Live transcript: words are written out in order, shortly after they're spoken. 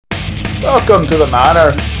Welcome to the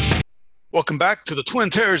Manor. Welcome back to the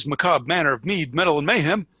Twin Terrors Macabre Manor of Mead, Metal, and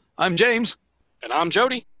Mayhem. I'm James. And I'm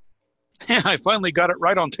Jody. Yeah, I finally got it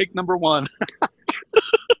right on take number 1.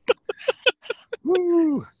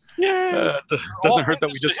 Woo! Yeah. Doesn't hurt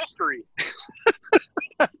that we just... history.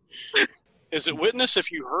 Is it witness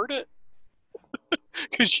if you heard it?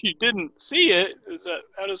 Because you didn't see it.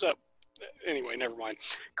 How does that... Anyway, never mind.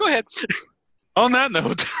 Go ahead. On that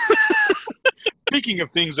note, speaking of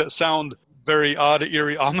things that sound very odd,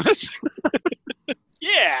 eerie, ominous.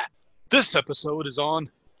 Yeah. This episode is on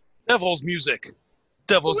Devil's Music,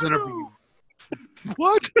 Devil's Interview.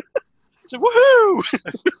 What? So, woohoo!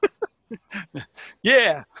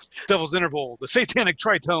 Yeah, Devil's Interval, the Satanic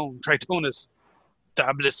Tritone, Tritonus,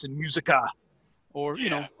 Diabolus in Musica, or,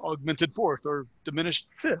 augmented fourth or diminished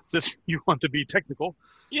fifth, if you want to be technical.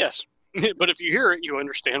 Yes, but if you hear it, you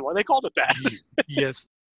understand why they called it that. Yes,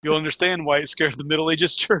 you'll understand why it scared the Middle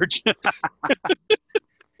Ages church.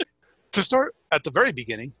 To start at the very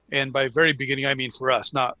beginning, and by very beginning I mean for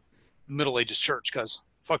us, not Middle Ages church, because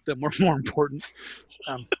fuck them, we're more important.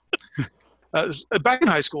 Back in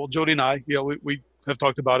high school, Jody and I, we have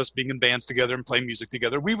talked about us being in bands together and playing music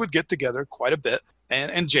together. We would get together quite a bit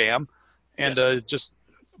and jam and just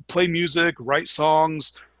play music, write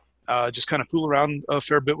songs, just kind of fool around a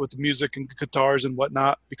fair bit with the music and guitars and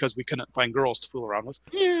whatnot because we couldn't find girls to fool around with.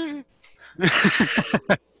 Yeah.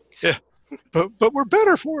 Yeah, but we're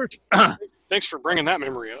better for it. Thanks for bringing that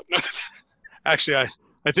memory up. Actually,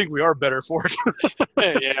 I think we are better for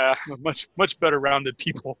it. Yeah. Much better rounded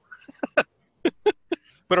people.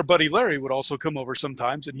 But our buddy Larry would also come over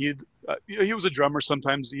sometimes, and he was a drummer.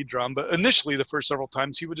 Sometimes he'd drum, but initially the first several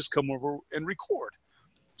times he would just come over and record.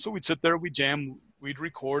 So we'd sit there, we'd jam, we'd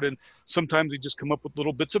record, and sometimes we'd just come up with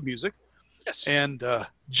little bits of music. Yes. And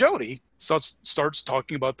Jody starts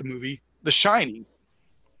talking about the movie The Shining,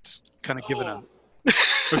 just kind of giving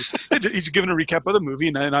he's giving a recap of the movie,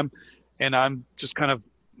 and I'm just kind of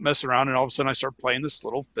messing around, and all of a sudden I start playing this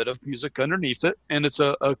little bit of music underneath it, and it's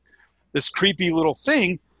this creepy little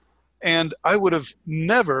thing, and I would have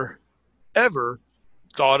never, ever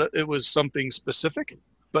thought it was something specific.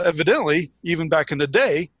 But evidently, even back in the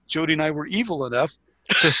day, Jody and I were evil enough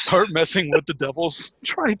to start messing with the devil's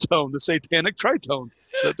tritone, the satanic tritone,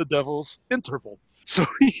 the devil's interval. So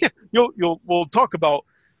we'll talk about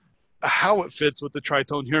how it fits with the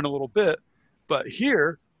tritone here in a little bit, but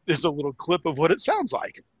here is a little clip of what it sounds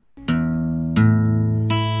like.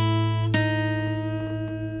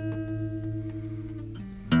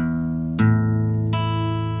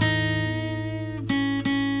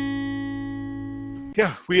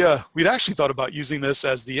 Yeah, we'd actually thought about using this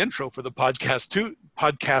as the intro for the podcast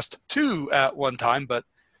two at one time, but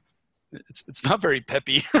it's not very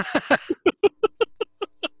peppy.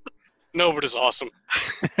 No, but it's awesome.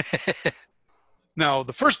 Now,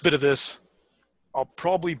 the first bit of this, I'll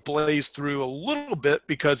probably blaze through a little bit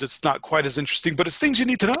because it's not quite as interesting, but it's things you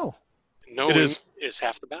need to know. Knowing is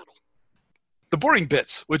half the battle. The boring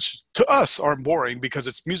bits, which to us aren't boring because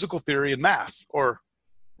it's musical theory and math, or,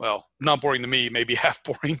 well, not boring to me, maybe half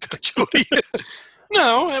boring to Jody.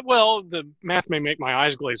 No, well, the math may make my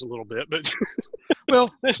eyes glaze a little bit, but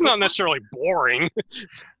well, it's not necessarily boring.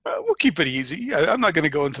 We'll keep it easy. I'm not going to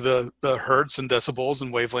go into the hertz and decibels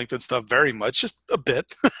and wavelength and stuff very much, just a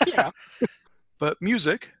bit. Yeah. But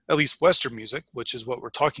music, at least Western music, which is what we're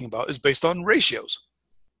talking about, is based on ratios.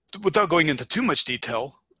 Without going into too much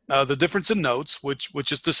detail, the difference in notes,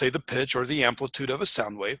 which is to say the pitch or the amplitude of a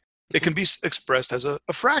sound wave, it can be expressed as a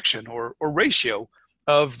fraction or ratio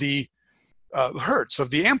of the hertz, of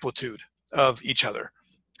the amplitude of each other.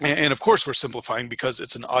 And of course, we're simplifying because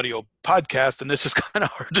it's an audio podcast, and this is kind of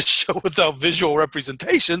hard to show without visual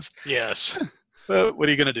representations. Yes. What are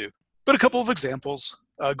you going to do? But a couple of examples.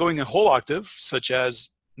 Going a whole octave, such as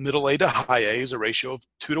middle A to high A, is a ratio of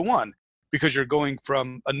 2 to 1. Because you're going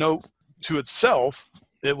from a note to itself,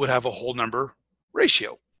 it would have a whole number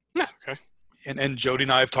ratio. Yeah, okay. And Jody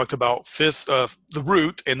and I have talked about fifths of the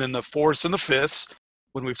root, and then the fourths and the fifths,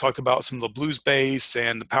 when we've talked about some of the blues bass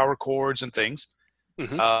and the power chords and things.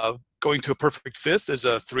 Mm-hmm. Going to a perfect fifth is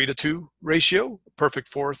a 3 to 2 ratio. A perfect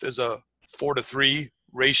fourth is a 4 to 3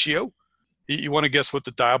 ratio. You want to guess what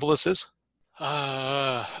the diabolus is?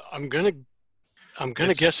 I'm gonna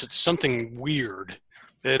guess it's something weird.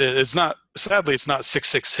 It's not. Sadly, it's not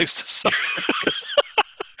 666 to something.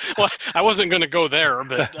 Well, I wasn't gonna go there,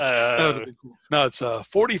 but no, it's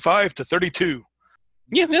 45 to 32.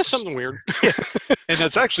 Yeah, that's something weird. And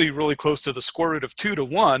that's actually really close to the square root of 2 to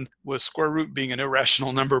 1, with square root being an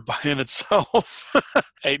irrational number by in itself.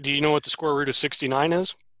 Hey, do you know what the square root of 69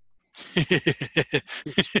 is?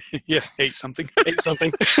 Yeah, ate something. Ate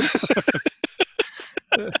something.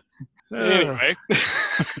 Uh, Anyway.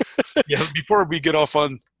 Yeah, before we get off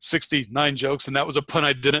on 69 jokes, and that was a pun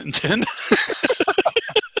I didn't intend.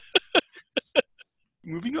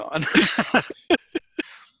 Moving on.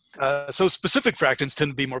 So specific fractants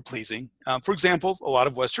tend to be more pleasing. For example, a lot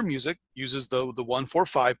of Western music uses the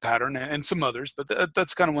 1-4-5 pattern and some others, but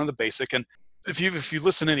that's kind of one of the basic. And if you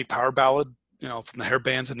listen to any power ballad, from the hair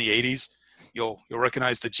bands in the 80s, you'll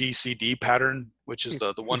recognize the GCD pattern, which is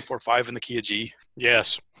the 1-4-5 in the key of G.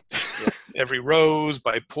 Yes. Yeah. Every Rose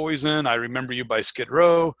by Poison, I Remember You by Skid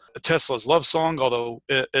Row, Tesla's Love Song, although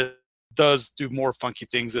it does do more funky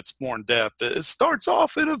things. It's more in depth. It starts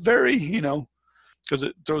off in a very, because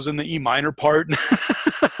it throws in the E minor part.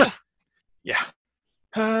 Yeah.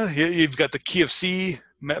 You've got the key of C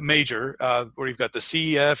major, where you've got the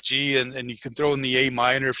C, F, G, and you can throw in the A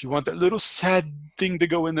minor if you want that little sad thing to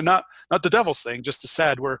go in there. Not the devil's thing, just the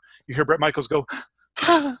sad where you hear Bret Michaels go,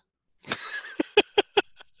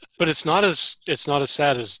 But it's not as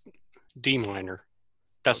sad as D minor.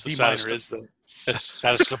 That's the D saddest. minor is that's the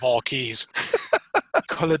saddest of all keys.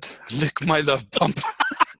 Call it Lick My Love Pump.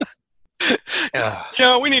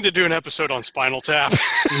 Yeah, we need to do an episode on Spinal Tap.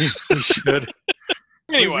 We should.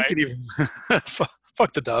 Anyway. We could even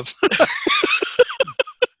fuck the Doves.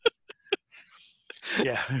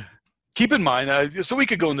 Yeah. Keep in mind, so we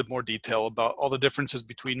could go into more detail about all the differences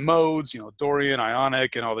between modes, Dorian,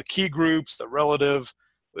 Ionic, and all the key groups, the relative,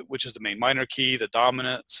 which is the main minor key, the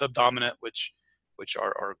dominant, subdominant, which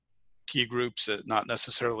are key groups, not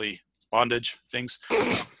necessarily bondage things.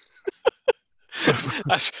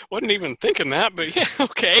 I wasn't even thinking that, but yeah,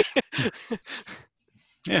 okay.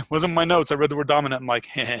 Yeah, wasn't my notes. I read the word dominant. I'm like,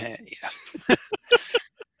 yeah.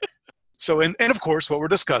 So, and of course, what we're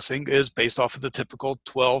discussing is based off of the typical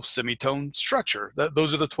 12 semitone structure.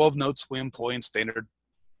 Those are the 12 notes we employ in standard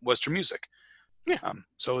Western music. Yeah.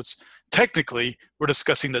 So it's technically, we're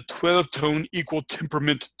discussing the 12-tone equal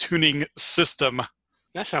temperament tuning system.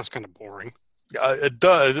 That sounds kind of boring. It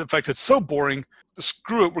does. In fact, it's so boring.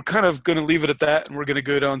 Screw it. We're kind of going to leave it at that, and we're going to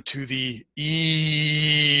go down to the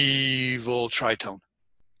evil tritone.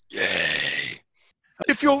 Yay.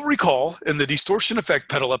 If you'll recall, in the distortion effect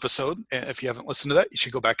pedal episode, and if you haven't listened to that, you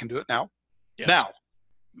should go back and do it now. Yes. Now,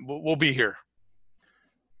 we'll be here.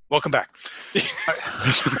 Welcome back.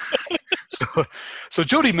 So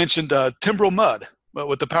Jody mentioned timbral mud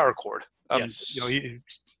with the power chord. Yes.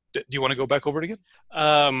 Do you want to go back over it again?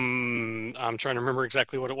 I'm trying to remember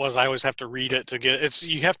exactly what it was. I always have to read it to get it's.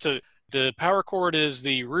 You have to. The power chord is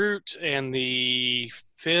the root and the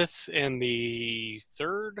fifth and the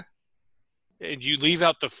third. And you leave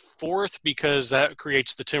out the fourth because that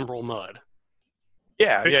creates the timbral mud.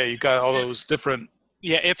 Yeah. You got all those different.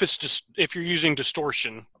 Yeah, if you're using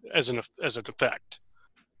distortion as an effect.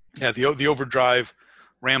 Yeah, the overdrive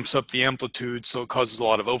ramps up the amplitude, so it causes a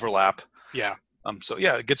lot of overlap. Yeah. So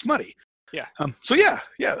yeah, it gets muddy. Yeah. So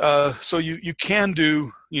you can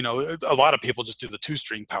do, a lot of people just do the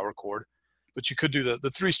 2-string power chord, but you could do the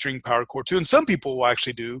 3-string power chord too. And some people will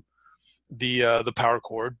actually do the power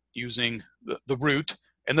chord using the root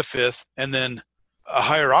and the fifth, and then a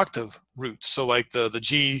higher octave root. So like the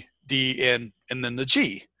G, D, and then the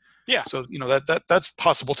G. Yeah. So that's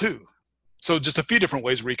possible too. So just a few different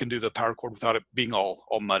ways where you can do the power chord without it being all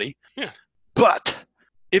muddy. Yeah. But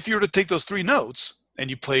if you were to take those 3 notes and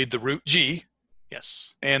you played the root G,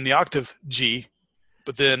 yes, and the octave G,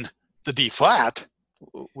 but then the D flat,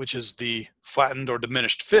 which is the flattened or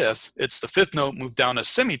diminished fifth, it's the fifth note moved down a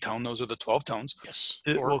semitone. Those are the 12 tones. yes.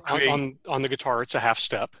 It or will create on the guitar, it's a half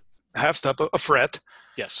step. half step, a fret.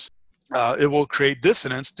 Yes. It will create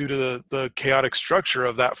dissonance due to the chaotic structure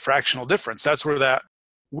of that fractional difference. That's where that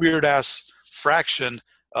weird ass fraction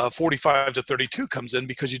 45 to 32 comes in,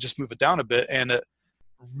 because you just move it down a bit, and it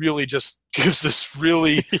really just gives this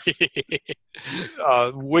really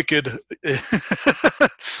wicked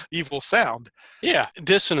evil sound. Yeah,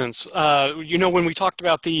 dissonance. When we talked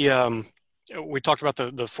about the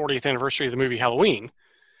 40th anniversary of the movie Halloween,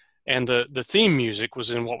 and the theme music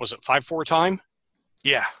was in, what was it, 5/4 time?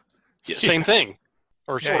 Yeah. Same thing,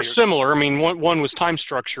 or similar. I mean, one was time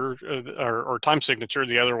structure or time signature.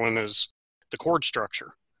 The other one is the chord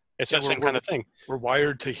structure. It's that same kind of thing. We're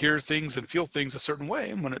wired to hear things and feel things a certain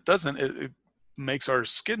way, and when it doesn't, it makes our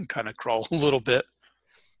skin kind of crawl a little bit.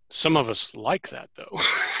 Some of us like that, though.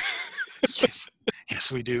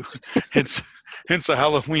 Yes, we do. Hence the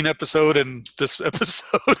Halloween episode and this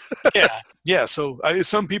episode. Yeah. So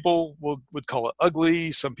some people would call it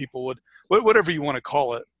ugly. Some people would, whatever you want to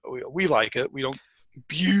call it. We like it. We don't.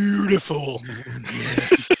 Beautiful.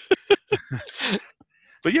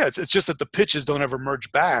 But yeah, it's just that the pitches don't ever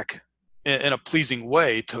merge back in a pleasing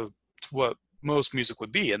way to what most music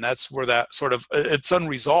would be. And that's where that sort of, it's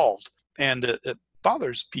unresolved, and it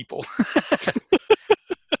bothers people.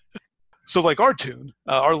 So like our tune,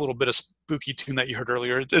 our little bit of spooky tune that you heard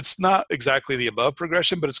earlier, it's not exactly the above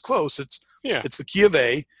progression, but it's close. It's the key of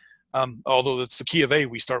A. Although it's the key of A,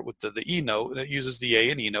 we start with the E note, and it uses the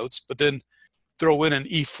A and E notes, but then throw in an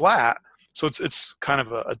E flat. So it's kind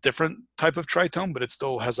of a different type of tritone, but it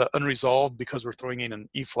still has an unresolved because we're throwing in an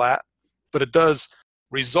E flat. But it does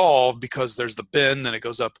resolve because there's the bend, and it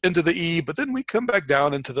goes up into the E, but then we come back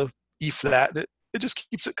down into the E flat. It just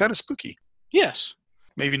keeps it kind of spooky. Yes.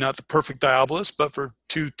 Maybe not the perfect Diabolus, but for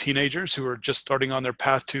two teenagers who are just starting on their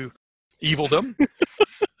path to evilldom.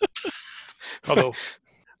 Although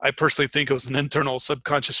I personally think it was an internal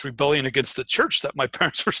subconscious rebellion against the church that my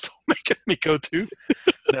parents were still making me go to.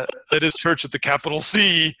 That is church with the capital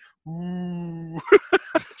C. Ooh.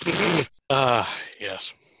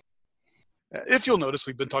 Yes. If you'll notice,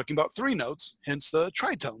 we've been talking about three notes, hence the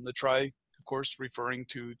tritone. The tri, of course, referring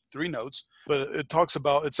to three notes. But it talks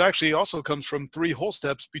about, it's actually also comes from three whole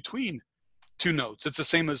steps between two notes. It's the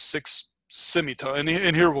same as six semitones.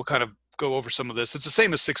 And here we'll kind of go over some of this. It's the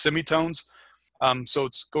same as six semitones. So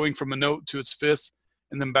it's going from a note to its fifth,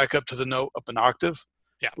 and then back up to the note up an octave,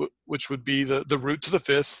 which would be the root to the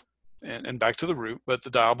fifth and back to the root. But the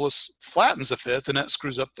Diabolus flattens the fifth, and that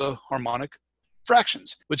screws up the harmonic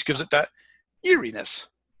fractions, which gives it that eeriness.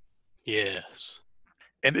 Yes.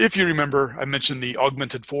 And if you remember, I mentioned the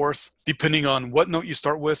augmented fourth. Depending on what note you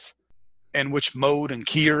start with and which mode and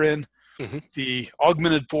key you're in, the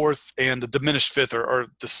augmented fourth and the diminished fifth are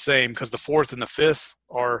the same, because the fourth and the fifth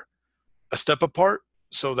are a step apart.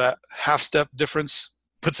 So that half step difference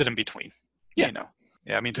puts it in between. Yeah. You know.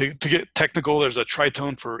 Yeah, I mean, to get technical, there's a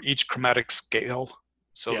tritone for each chromatic scale.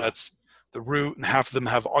 So that's the root, and half of them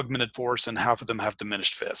have augmented fourths and half of them have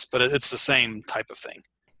diminished fifths. But it's the same type of thing.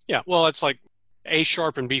 Yeah, well, it's like A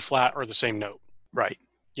sharp and B flat are the same note. Right.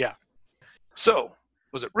 Yeah. So,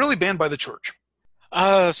 was it really banned by the church?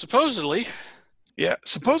 Supposedly. Yeah,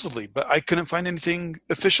 supposedly, but I couldn't find anything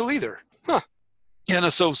official either. Huh. Yeah, no,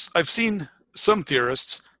 so I've seen some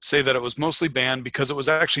theorists say that it was mostly banned because it was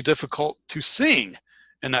actually difficult to sing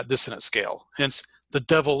in that dissonant scale. Hence, the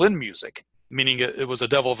devil in music, meaning it was a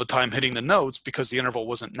devil of a time hitting the notes because the interval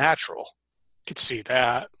wasn't natural. Could see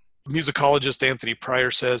that. Musicologist Anthony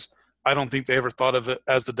Pryor says, I don't think they ever thought of it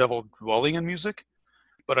as the devil dwelling in music,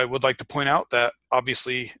 but I would like to point out that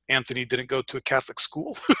obviously Anthony didn't go to a Catholic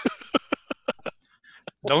school.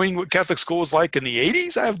 Knowing what Catholic school was like in the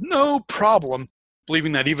 80s, I have no problem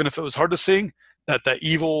believing that even if it was hard to sing, that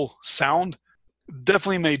evil sound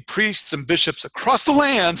definitely made priests and bishops across the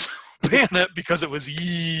lands ban it because it was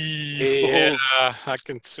evil. Yeah, I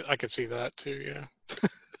can see that too, yeah.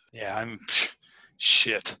 Yeah,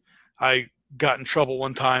 shit. I got in trouble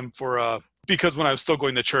one time for because when I was still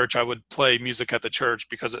going to church, I would play music at the church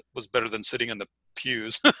because it was better than sitting in the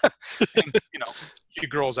pews. And, you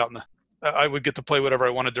girls out in I would get to play whatever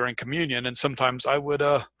I wanted during communion, and sometimes I would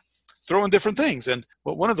throw in different things. And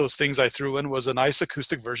one of those things I threw in was a nice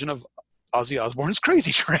acoustic version of Ozzy Osbourne's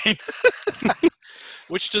Crazy Train.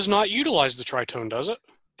 Which does not utilize the tritone, does it?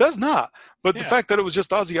 Does not. But the fact that it was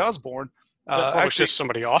just Ozzy Osbourne actually pissed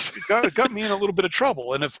somebody off. got me in a little bit of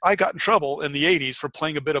trouble. And if I got in trouble in the 80s for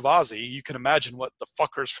playing a bit of Ozzy, you can imagine what the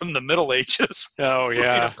fuckers from the Middle Ages were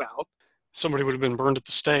about. Somebody would have been burned at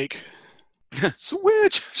the stake. It's a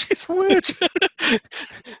witch. She's a witch.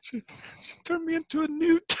 she turned me into a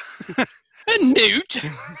newt. A newt?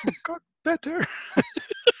 Got better.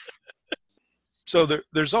 So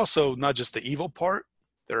there's also not just the evil part.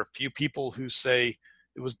 There are a few people who say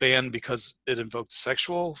it was banned because it invoked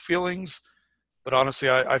sexual feelings. But honestly,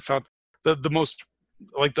 I found the most,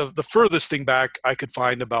 like the furthest thing back I could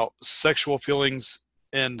find about sexual feelings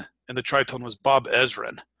in the tritone was Bob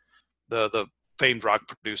Ezrin, the famed rock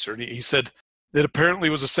producer. And he said it apparently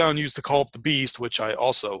was a sound used to call up the beast, which I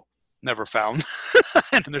also never found.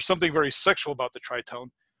 And there's something very sexual about the tritone.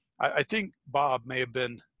 I think Bob may have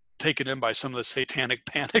been taken in by some of the satanic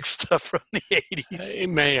panic stuff from the 80s. He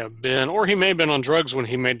may have been, or he may have been on drugs when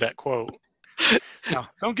he made that quote. Now,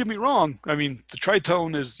 don't get me wrong. I mean, the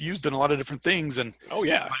tritone is used in a lot of different things. And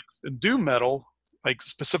yeah. Like in doom metal, like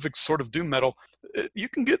specific sort of doom metal, you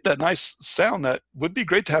can get that nice sound that would be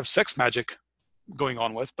great to have sex magic going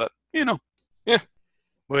on with, but Yeah.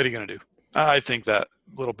 What are you going to do? I think that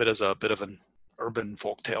little bit is a bit of an urban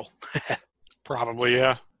folk tale. Probably,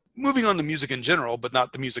 yeah. Moving on to music in general, but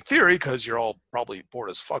not the music theory, because you're all probably bored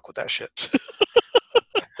as fuck with that shit.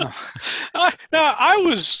 I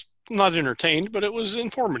was not entertained, but it was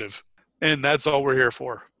informative. And that's all we're here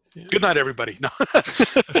for. Yeah. Good night, everybody. No.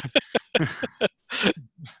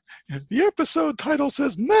 The episode title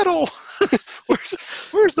says metal.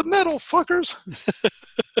 Where's the metal, fuckers?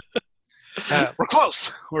 We're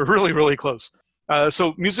close. We're really, really close.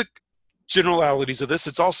 So music generalities of this.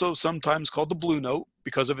 It's also sometimes called the blue note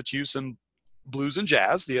because of its use in blues and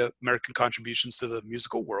jazz, the American contributions to the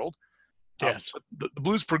musical world. Yes. The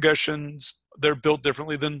blues progressions, they're built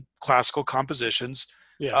differently than classical compositions.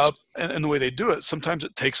 Yes. And the way they do it, sometimes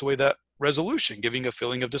it takes away that resolution, giving a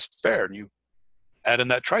feeling of despair. And you add in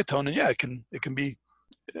that tritone, and it can be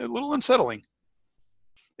a little unsettling.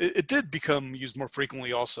 It did become used more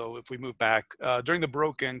frequently also if we move back during the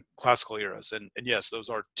Baroque and classical eras. And yes, those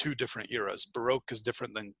are two different eras. Baroque is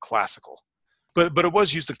different than classical. But it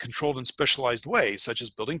was used in controlled and specialized ways, such as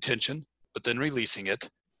building tension, but then releasing it.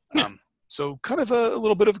 Yeah. So kind of a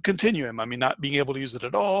little bit of a continuum. I mean, not being able to use it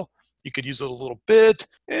at all. You could use it a little bit,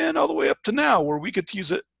 and all the way up to now, where we get to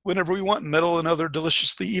use it whenever we want in metal and other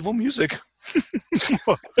deliciously evil music.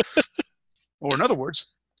 Or in other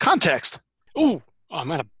words, context. Ooh,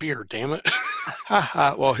 I'm out of beer, damn it.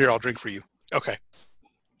 Well, here, I'll drink for you. Okay.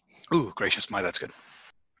 Ooh, gracious my, that's good.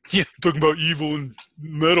 Yeah, talking about evil and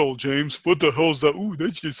metal, James. What the hell is that? Ooh,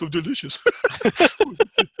 that's just so delicious. Ooh,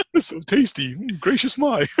 that's so tasty. Gracious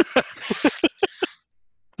my.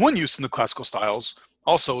 One use in the classical styles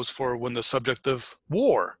also is for when the subject of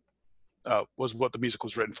war was what the music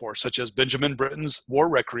was written for, such as Benjamin Britten's War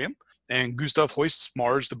Requiem and Gustav Holst's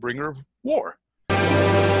Mars, the Bringer of War.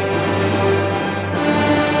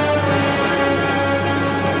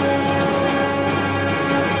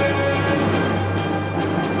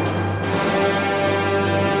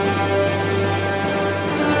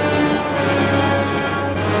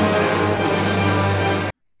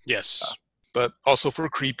 Yes. But also for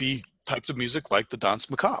creepy types of music like the Danse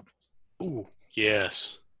Macabre. Ooh,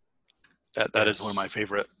 yes. That is one of my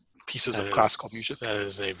favorite pieces of classical music. That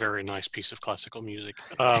is a very nice piece of classical music.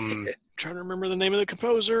 Trying to remember the name of the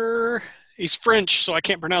composer. He's French, so I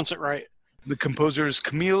can't pronounce it right. The composer is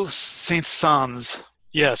Camille Saint-Saëns.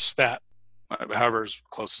 Yes, that. However, as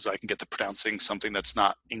close as I can get to pronouncing something that's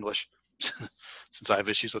not English, since I have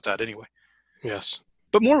issues with that anyway. Yes.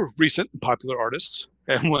 But more recent and popular artists,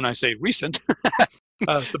 and when I say recent,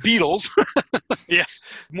 the Beatles. Yeah.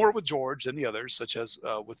 More with George than the others, such as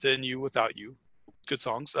Within You, Without You. Good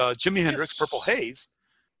songs. Jimi Hendrix, Purple Haze.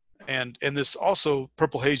 And this also,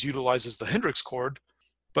 Purple Haze utilizes the Hendrix chord.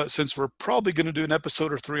 But since we're probably going to do an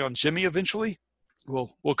episode or 3 on Jimmy eventually,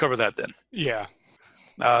 we'll cover that then. Yeah.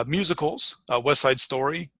 Musicals. West Side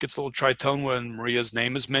Story gets a little tritone when Maria's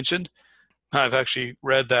name is mentioned. I've actually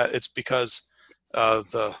read that it's because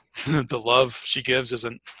the love she gives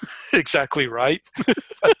isn't exactly right.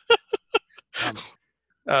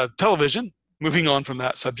 Television, moving on from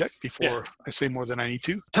that subject before I say more than I need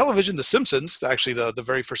to. Television, The Simpsons, actually the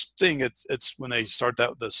very first thing, it's when they start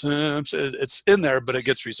that, The Simpsons, it's in there, but it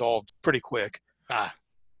gets resolved pretty quick. But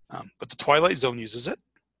The Twilight Zone uses it.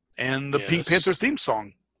 And the Pink Panther theme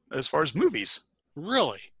song as far as movies.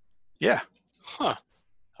 Really? Yeah. Huh.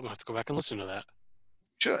 I'm going to have to go back and listen to that.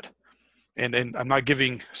 Should. And I'm not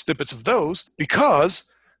giving snippets of those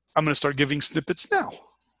because I'm going to start giving snippets now.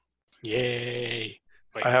 Yay.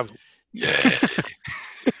 Wait. I have. Yay.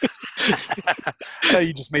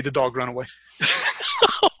 You just made the dog run away.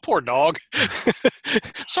 Poor dog.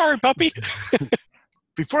 Sorry, puppy.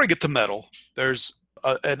 Before I get to metal, there's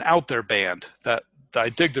an out there band that I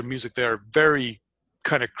dig their music. They're very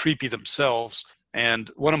kind of creepy themselves. And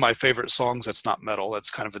one of my favorite songs that's not metal, that's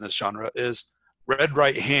kind of in this genre, is Red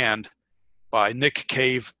Right Hand by Nick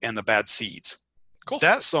Cave and the Bad Seeds. Cool.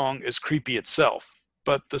 That song is creepy itself.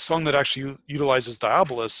 But the song that actually utilizes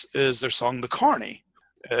Diabolus is their song The Carney.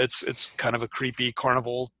 It's kind of a creepy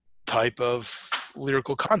carnival type of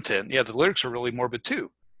lyrical content. Yeah, the lyrics are really morbid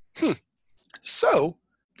too. So,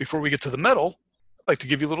 before we get to the metal, I'd like to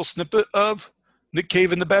give you a little snippet of Nick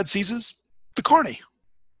Cave and the Bad Seeds' The Carney.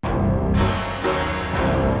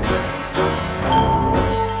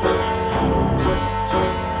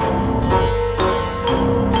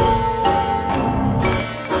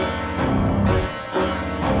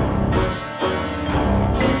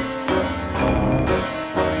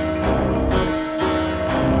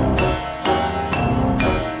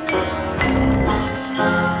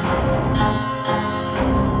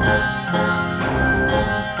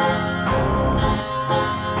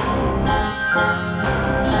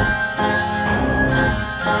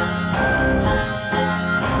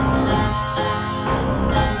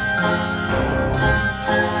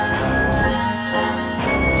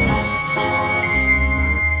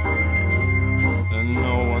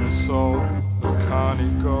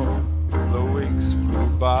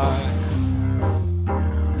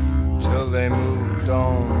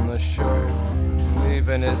 on the shore,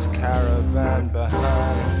 leaving his caravan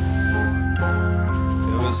behind.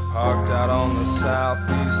 It was parked out on the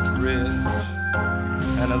southeast ridge,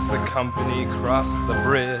 and as the company crossed the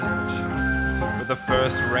bridge, with the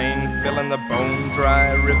first rain filling the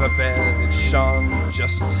bone-dry riverbed, it shone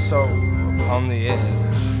just so upon the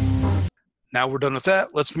edge. Now we're done with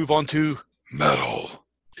that. Let's move on to metal.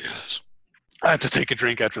 Yes. I had to take a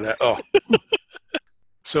drink after that. Oh.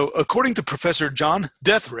 So according to Professor John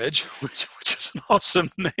Deathridge, which is an awesome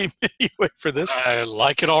name anyway for this. I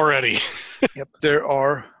like it already. Yep. There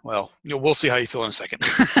are, well, we'll see how you feel in a second.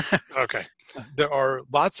 Okay. There are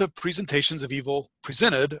lots of presentations of evil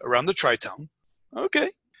presented around the Tri-Town.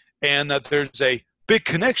 Okay. And that there's a big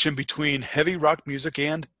connection between heavy rock music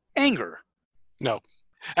and anger. No.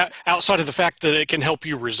 Outside of the fact that it can help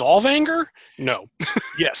you resolve anger? No.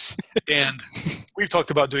 Yes. And we've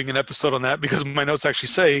talked about doing an episode on that because my notes actually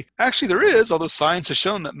say, there is, although science has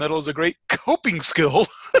shown that metal is a great coping skill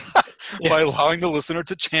by allowing the listener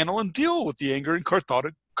to channel and deal with the anger in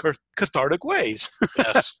cathartic ways.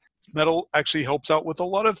 Yes. Metal actually helps out with a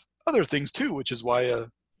lot of other things too, which is why a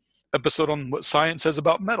episode on what science says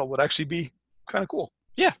about metal would actually be kind of cool.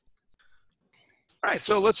 Yeah. All right,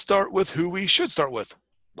 so let's start with who we should start with.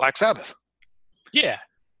 Black Sabbath. Yeah.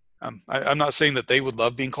 I'm not saying that they would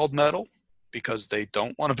love being called metal because they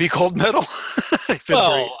don't want to be called metal.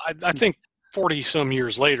 Well, I think 40-some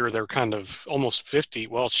years later, they're kind of almost 50.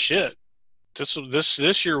 Well, shit.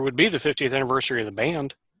 This year would be the 50th anniversary of the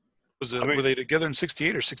band. Were they together in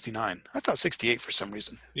 68 or 69? I thought 68 for some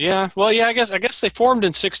reason. Yeah. Well, yeah, I guess they formed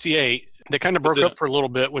in 68. They kind of broke up for a little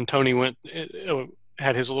bit when Tony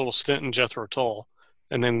had his little stint in Jethro Tull.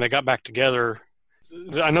 And then they got back together.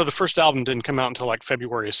 I know the first album didn't come out until like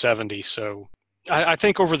February of 70. So I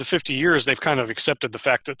think over the 50 years, they've kind of accepted the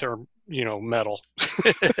fact that they're, metal.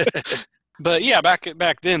 But yeah,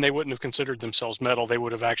 back then, they wouldn't have considered themselves metal. They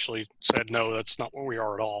would have actually said, no, that's not what we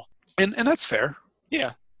are at all. And that's fair.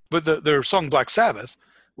 Yeah. But their song Black Sabbath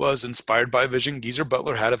was inspired by a vision Geezer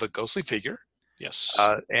Butler had of a ghostly figure. Yes.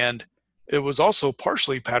 And it was also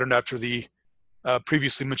partially patterned after the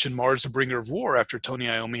previously mentioned Mars, the Bringer of War, after Tony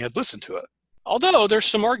Iommi had listened to it. Although there's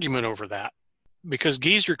some argument over that, because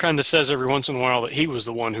Geezer kind of says every once in a while that he was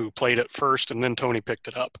the one who played it first and then Tony picked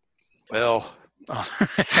it up. Well,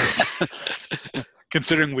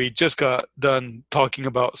 considering we just got done talking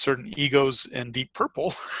about certain egos in Deep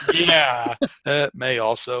Purple. Yeah. That may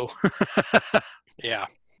also. Yeah.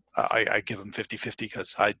 I give them 50-50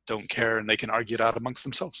 because I don't care and they can argue it out amongst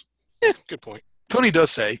themselves. Yeah, good point. Tony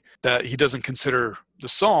does say that he doesn't consider the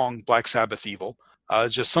song Black Sabbath evil.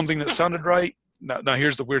 Just something that sounded right. Now,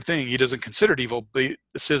 here's the weird thing. He doesn't consider it evil, but it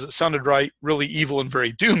says it sounded right, really evil, and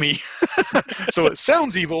very doomy. So it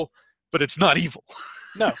sounds evil, but it's not evil.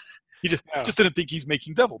 No. He just didn't think he's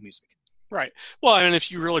making devil music. Right. Well, and if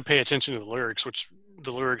you really pay attention to the lyrics, which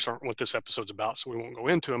the lyrics aren't what this episode's about, so we won't go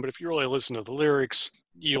into them, but if you really listen to the lyrics,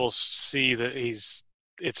 you'll see that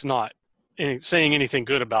it's not saying anything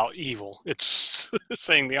good about evil. It's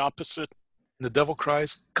saying the opposite. The devil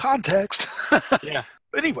cries, context. Yeah.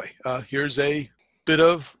 Anyway, here's a bit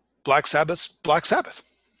of Black Sabbath's Black Sabbath.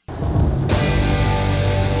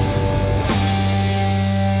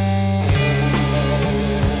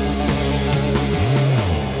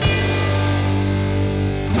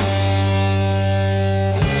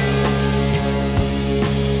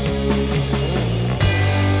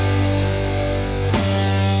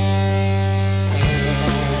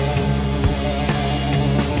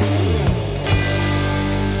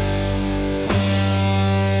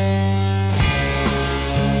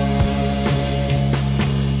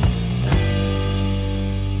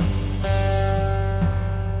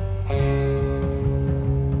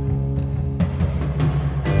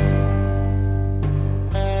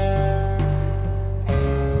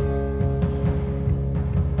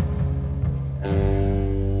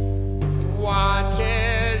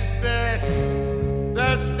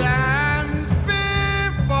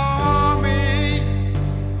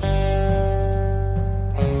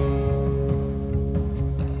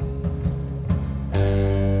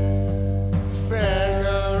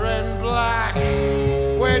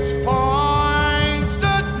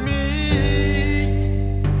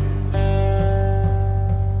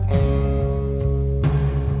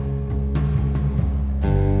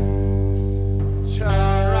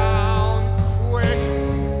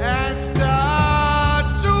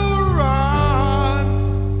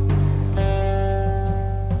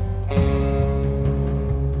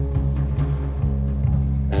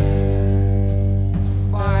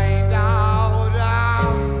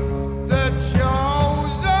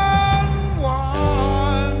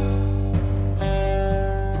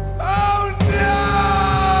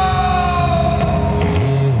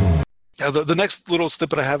 Now, the next little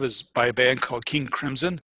snippet I have is by a band called King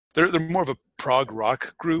Crimson. They're more of a prog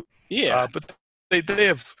rock group. Yeah. But they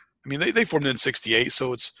have, I mean, they formed in '68,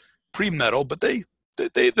 so it's pre-metal, but they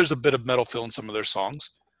there's a bit of metal feel in some of their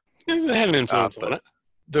songs. They had an influence on it.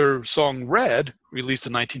 Their song Red, released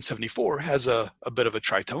in 1974, has a bit of a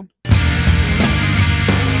tritone.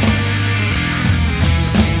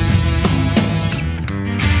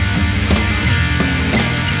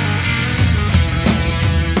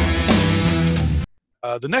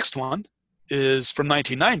 The next one is from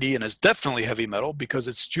 1990 and is definitely heavy metal because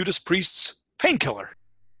it's Judas Priest's Painkiller.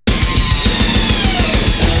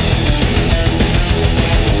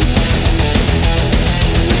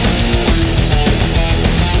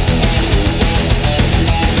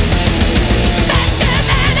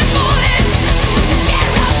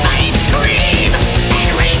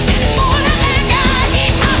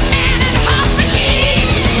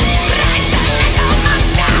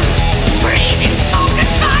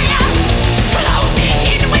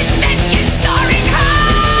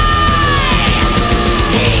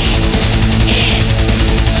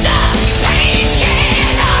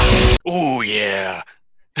 Oh, yeah.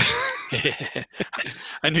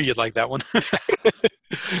 I knew you'd like that one.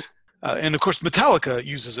 And of course, Metallica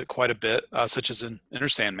uses it quite a bit, such as in Enter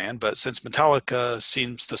Sandman. But since Metallica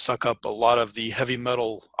seems to suck up a lot of the heavy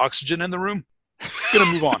metal oxygen in the room, I'm going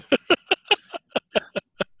to move on.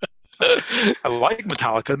 I like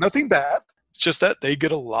Metallica. Nothing bad. It's just that they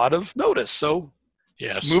get a lot of notice. So,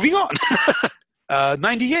 yes. Moving on.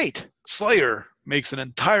 98, Slayer makes an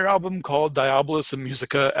entire album called Diabolus in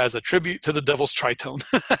Musica as a tribute to the Devil's Tritone.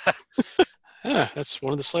 Yeah, that's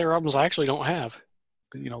one of the Slayer albums I actually don't have.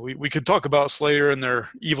 You know, we could talk about Slayer and their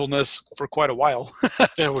evilness for quite a while.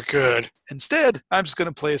 Yeah, we could. Instead, I'm just going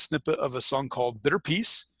to play a snippet of a song called Bitter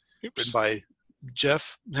Peace, written by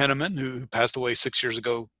Jeff Henneman, who passed away 6 years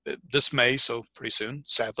ago this May, so pretty soon,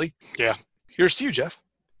 sadly. Yeah. Here's to you, Jeff.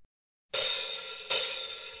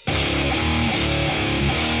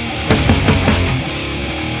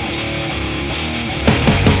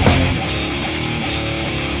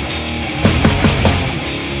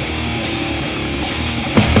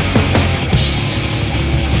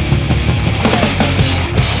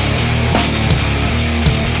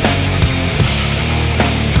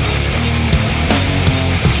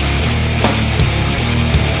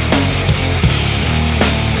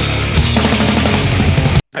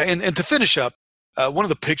 And to finish up, one of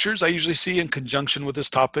the pictures I usually see in conjunction with this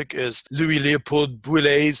topic is Louis Leopold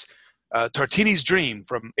Bouillet's Tartini's Dream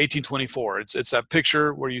from 1824. It's that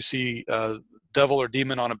picture where you see a devil or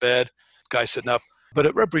demon on a bed, guy sitting up, but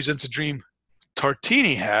it represents a dream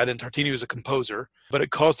Tartini had, and Tartini was a composer, but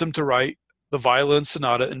it caused him to write the Violin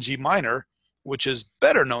Sonata in G minor, which is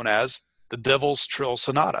better known as the Devil's Trill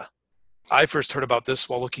Sonata. I first heard about this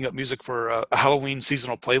while looking up music for a Halloween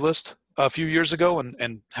seasonal playlist a few years ago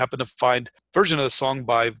and happened to find a version of the song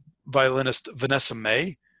by violinist Vanessa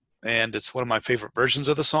May, and it's one of my favorite versions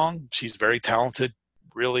of the song. She's very talented,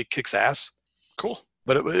 really kicks ass. Cool.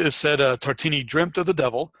 But it said Tartini dreamt of the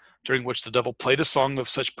devil, during which the devil played a song of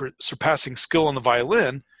such surpassing skill on the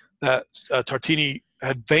violin that Tartini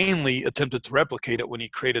had vainly attempted to replicate it when he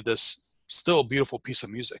created this still beautiful piece of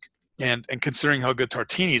music. And considering how good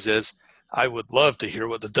Tartini's is, I would love to hear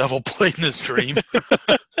what the devil played in his dream.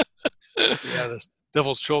 Yeah, the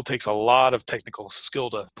Devil's Trill takes a lot of technical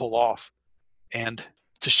skill to pull off. And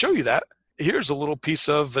to show you that, here's a little piece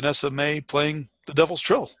of Vanessa May playing the Devil's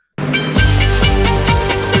Trill.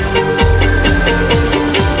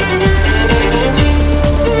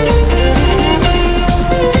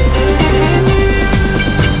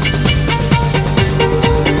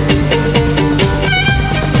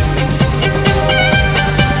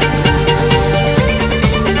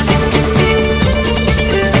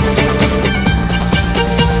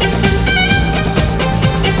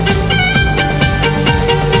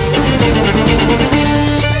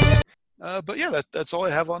 But yeah, that's all I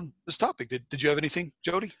have on this topic. Did you have anything,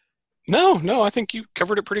 Jody? No, I think you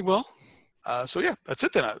covered it pretty well. So yeah, that's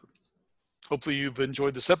it then. Hopefully you've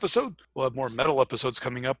enjoyed this episode. We'll have more metal episodes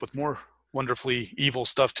coming up with more wonderfully evil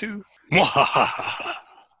stuff too.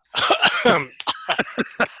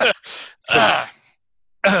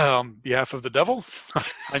 On behalf of the devil,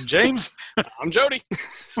 I'm James. I'm Jody.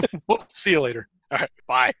 We'll see you later. All right,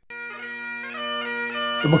 bye.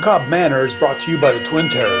 The Macabre Manor is brought to you by the Twin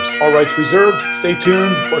Terrors. All rights reserved. Stay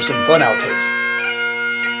tuned for some fun outtakes.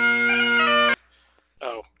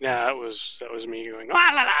 Oh, yeah, that was me going la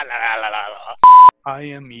la la la la la la. I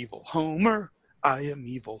am evil Homer. I am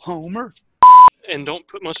evil Homer. And don't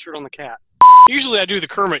put mustard on the cat. Usually I do the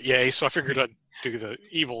Kermit yay, so I figured I'd do the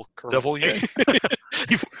evil Kermit. Devil yay.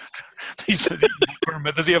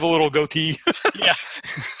 Does he have a little goatee? Yeah.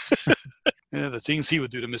 Yeah, the things he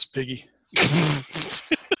would do to Miss Piggy.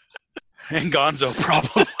 And Gonzo,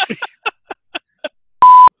 probably.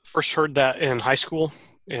 First heard that in high school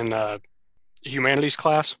in humanities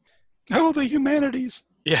class. Oh, the humanities.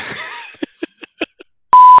 Yeah.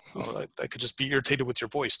 Oh, I could just be irritated with your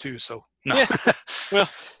voice, too, so no. Yeah. Well,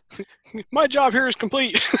 my job here is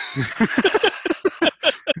complete.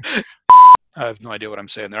 I have no idea what I'm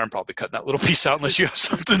saying there. I'm probably cutting that little piece out unless you have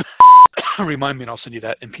something. Remind me and I'll send you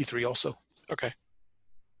that MP3 also. Okay.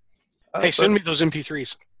 Hey, send me those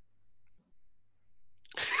MP3s.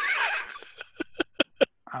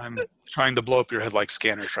 I'm trying to blow up your head like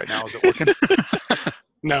scanners right now. Is it working?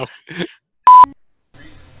 No.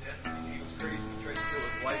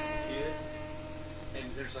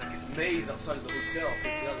 There's like this maze outside of the hotel.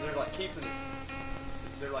 They're like keeping it.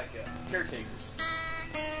 They're like caretakers.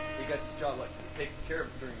 He got this job like taking care of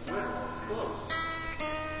it during the winter while it's closed.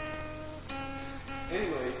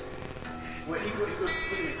 Anyways, when he goes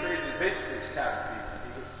completely crazy, basically it's cabin fever. He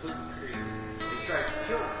goes completely crazy. He tries to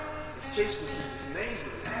kill him. He's chasing him through this maze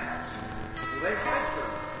with an axe. Well, they hide from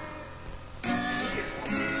him. And he gets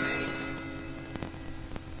one of these maze.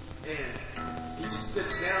 And he just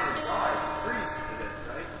sits down and dies and freezes to death,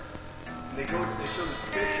 right? And they show this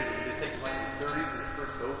picture that they take like in the 30s when it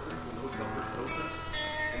first opened, when the hotel first opened,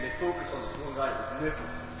 and they focus on this one guy with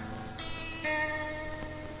nipples.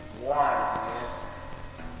 It's wild, man.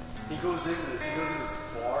 He goes into this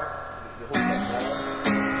bar, the hotel bar,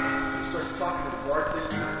 and he starts talking to the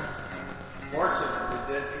bartender. The bartender's been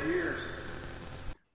dead for years.